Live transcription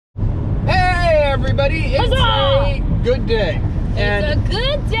everybody. It's Huzzah! a good day. It's a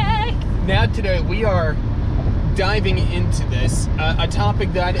good day. Now today we are diving into this, a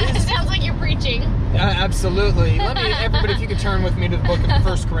topic that It is... sounds like you're preaching. Absolutely. Everybody, if you could turn with me to the book of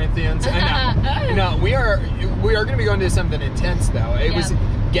 1 Corinthians. No, we are going to be going to something intense, though. It was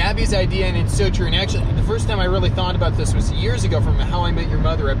Gabby's idea, and it's so true. And actually, the first time I really thought about this was years ago from the How I Met Your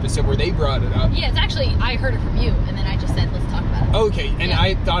Mother episode where they brought it up. Yeah, it's actually, I heard it from you, and then I just said, let's talk about it. Okay, and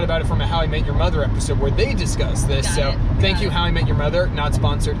I thought about it from a How I Met Your Mother episode where they discussed this. Thank you, How I Met Your Mother. Not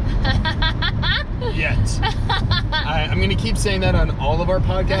sponsored yet. I'm going to keep saying that on all of our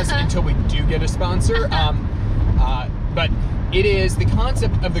podcasts until we do get a sponsor. But it is the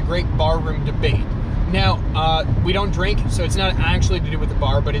concept of the great barroom debate. Now, we don't drink, so it's not actually to do with the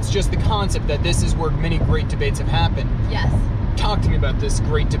bar, but it's just the concept that this is where many great debates have happened. Yes. Talk to me about this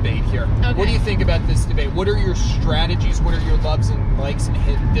great debate here. Okay. What do you think about this debate? What are your strategies? What are your loves and likes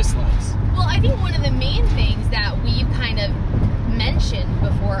and dislikes? Well, I think one of the main things that we've kind of mentioned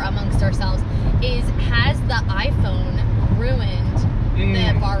before amongst ourselves is, has the iPhone ruined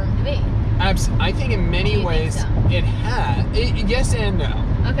the barroom debate? I think in many ways it has. Yes and no.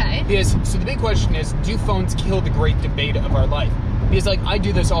 Okay. Because, so the big question is, do phones kill the great debate of our life? Because, like, I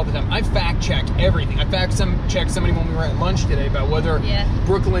do this all the time. I fact-check everything. I fact-checked somebody when we were at lunch today about whether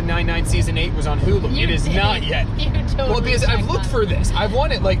Brooklyn Nine-Nine Season 8 was on Hulu. It is not yet. You totally well, because I've looked for this. I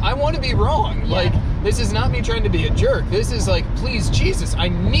want to be wrong. Yeah. Like, this is not me trying to be a jerk. This is like, please, Jesus, I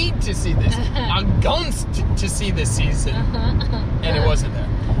need to see this. I'm going to see this season. And it wasn't there.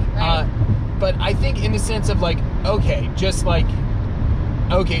 Right. But I think in the sense of, like, in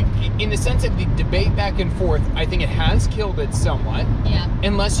the sense of the debate back and forth, I think it has killed it somewhat. Yeah.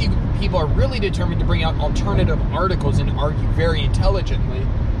 Unless people are really determined to bring out alternative articles and argue very intelligently.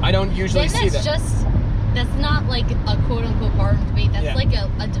 I don't usually see that. That's not like a quote-unquote barroom debate. That's like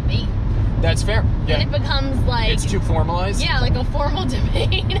a debate. That's fair. Yeah. And it becomes like... It's too formalized? Yeah, like a formal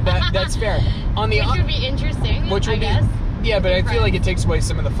debate. That's fair. Which would be interesting, I guess. Yeah, but I feel like it takes away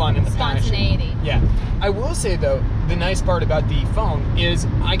some of the fun and the spontaneity. Passion. Yeah. I will say, though, the nice part about the phone is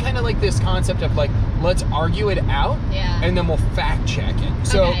I kind of like this concept of, like, let's argue it out, and then we'll fact-check it.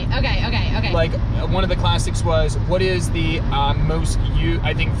 So, okay. Like, one of the classics was, what is the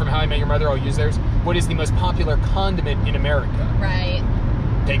I think from How I Met Your Mother, I'll use theirs, what is the most popular condiment in America? Right.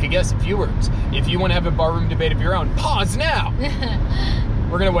 Take a guess, a few words. If you want to have a barroom debate of your own, pause now!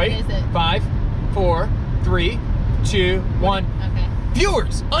 We're going to wait. What is it? 5, 4, 3, 2, 1. Okay.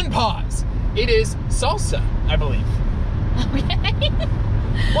 Viewers, unpause. It is salsa, I believe. Okay.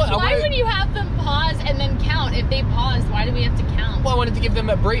 Well, why would you have them pause and then count? If they pause, why do we have to count? Well, I wanted to give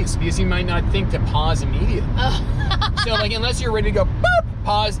them a brace because you might not think to pause immediately. Oh. So, like, unless you're ready to go, boop,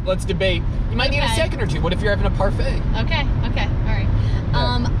 pause, let's debate. You might need a second or two. What if you're having a parfait? Okay, all right.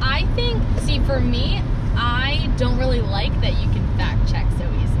 I think, for me, I don't really like that you can fact check so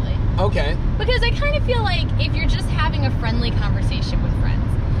easily. Okay. Because I kind of feel like if you're just having a friendly conversation with friends,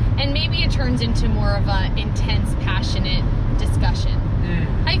 and maybe it turns into more of a intense, passionate discussion,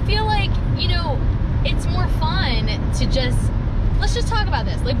 I feel like, it's more fun to let's just talk about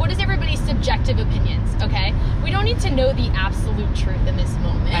this. Like, what is everybody's subjective opinions, okay? We don't need to know the absolute truth in this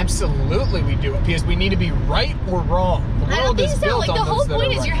moment. Absolutely we do it, because we need to be right or wrong. The world is built on the whole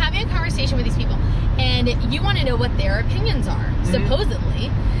point is you're having a conversation with these people, and you want to know what their opinions are, supposedly.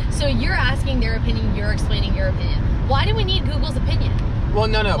 So you're asking their opinion, you're explaining your opinion. Why do we need Google's opinion? Well,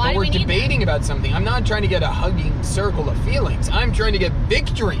 no, but we're debating about something. I'm not trying to get a hugging circle of feelings. I'm trying to get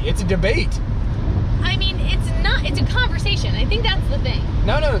victory. It's a debate. I mean, it's a conversation. I think that's the thing.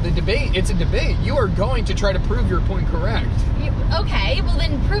 No, it's a debate. You are going to try to prove your point correct. Okay, well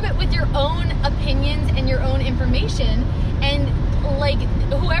then prove it with your own opinions and your own information, and, like,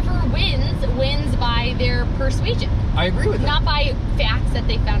 whoever wins by their persuasion. I agree with that. Not by facts that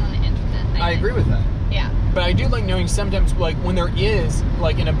they found on the internet. I agree with that. Yeah. But I do like knowing sometimes, like, when there is,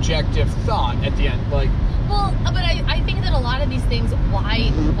 like, an objective thought at the end, like... Well, but I think that a lot of these things,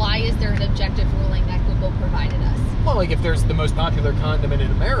 why is there an objective ruling that Google provided us? Well, like, if there's the most popular condiment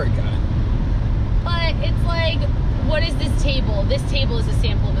in America. But it's like, what is this table? This table is a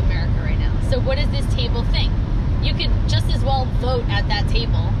sample of America right now. So what does this table think? You could just as well vote at that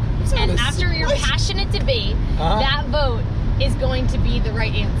table. And after your passionate debate, that vote is going to be the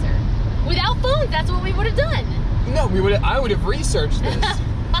right answer. Without phones, that's what we would have done. No, I would have researched this.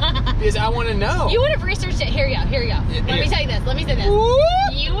 Because I want to know. You would have researched it. Here you go. Let me say this. Whoop.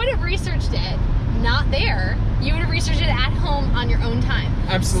 You would have researched it, not there. You would have researched it at home on your own time.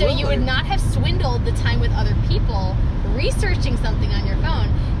 Absolutely. So you would not have swindled the time with other people researching something on your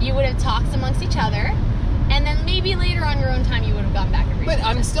phone. You would have talked amongst each other, and And then maybe later on your own time you would have gone back and researched But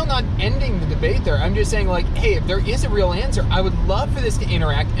I'm it. still not ending the debate there. I'm just saying, like, hey, if there is a real answer, I would love for this to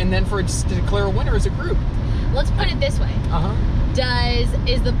interact and then for it to declare a winner as a group. Let's put it this way. Uh-huh.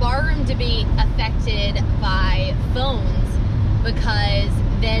 Is the barroom debate affected by phones because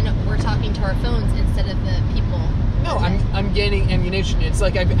then we're talking to our phones instead of the people? No, I'm gaining ammunition. It's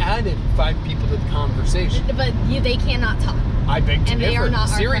like I've added 5 people to the conversation. But they cannot talk. I beg to And differ. they are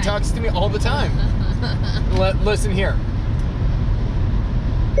not our Siri friends. talks to me all the time. Listen here.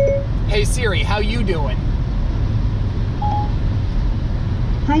 Hey Siri, how you doing?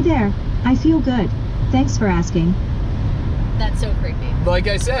 Hi there. I feel good. Thanks for asking. That's so creepy. Like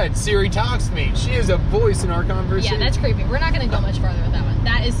I said, Siri talks to me. She is a voice in our conversation. Yeah, that's creepy. We're not going to go much farther with that one.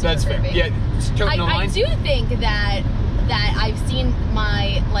 That is super That's fair. creepy. Yeah, choking the I line. do think that I've seen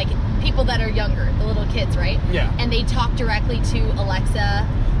my, like, people that are younger, the little kids, right? Yeah. And they talk directly to Alexa.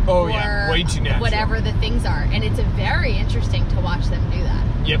 Oh, or yeah. Way too natural. whatever the things are. And it's very interesting to watch them do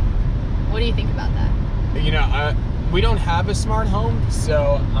that. Yep. What do you think about that? You know, we don't have a smart home,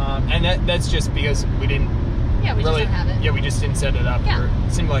 so and that's just because we didn't Yeah, we really. just don't have it. Yeah, we just didn't set it up. Yeah.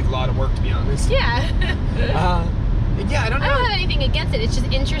 It seemed like a lot of work, to be honest. Yeah. Yeah, I don't know. I don't have anything against it. It's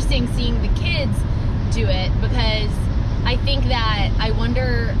just interesting seeing the kids do it because I think that I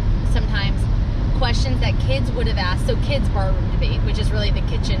wonder sometimes questions that kids would have asked. So kids' barroom debate, which is really the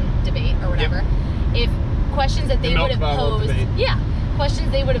kitchen debate or whatever. If questions that they milk would have bottle posed, debate. yeah,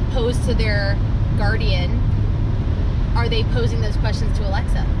 questions they would have posed to their guardian, are they posing those questions to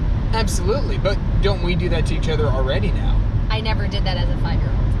Alexa? Absolutely, but don't we do that to each other already now? I never did that as a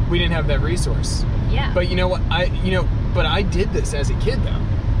 5-year-old. We didn't have that resource. Yeah. But you know what? But I did this as a kid, though.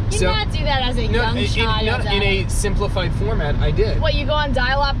 you did not do that as a young child. In a simplified format, I did. What, you go on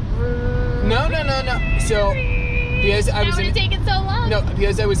dial-up? No. So, because I That was would have taken so long. No,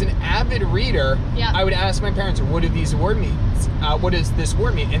 because I was an avid reader, Yeah. I would ask my parents, what do these word mean? What does this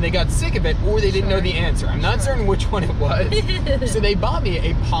word mean? And they got sick of it, or they didn't know Sure. the answer. I'm not certain which one it was. So they bought me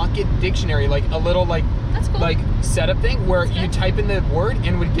a pocket dictionary, like a little That's cool. like setup thing where That's you good. type in the word and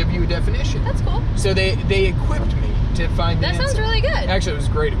it would give you a definition. That's cool. So they equipped me to find the That answer. sounds really good. Actually, it was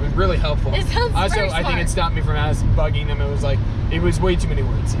great. It was really helpful. It sounds Also, very I think smart. it stopped me from bugging them. It was way too many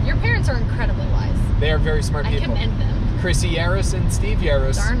words. Your parents are incredibly wise. They are very smart I people. commend them. Chrissy Yaros and Steve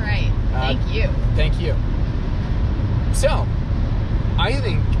Yaros. Darn right. Thank you. Thank you. So, I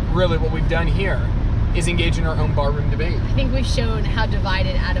think really what we've done here is engage in our own barroom debate. I think we've shown how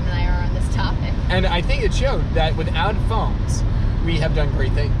divided Adam and I are on this topic. And I think it showed that without phones, we have done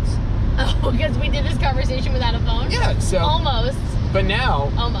great things. Oh, because we did this conversation without a phone? Yeah, so. Almost. But now,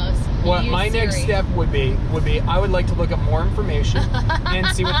 Almost. We what used my next Siri. step would be I would like to look up more information and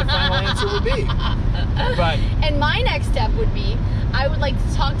see what the final answer would be. But And my next step would be I would like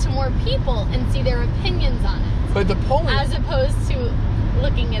to talk to more people and see their opinions on it, the polling, as opposed to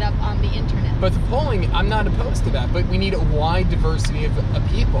looking it up on the internet. but the polling, I'm not opposed to that. But we need a wide diversity of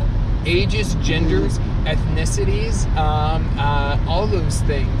people, ages, genders, ethnicities, all those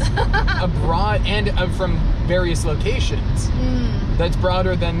things, abroad and from various locations. That's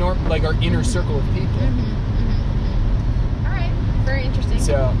broader than like our inner circle of people. All right. Very interesting.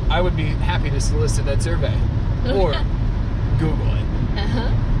 So I would be happy to solicit that survey, or Google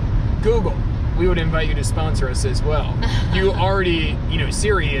it. Google. We would invite you to sponsor us as well. You already,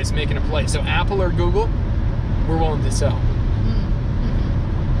 Siri is making a play. So Apple or Google, we're willing to sell.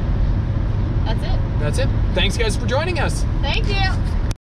 That's it. That's it. Thanks, guys, for joining us. Thank you.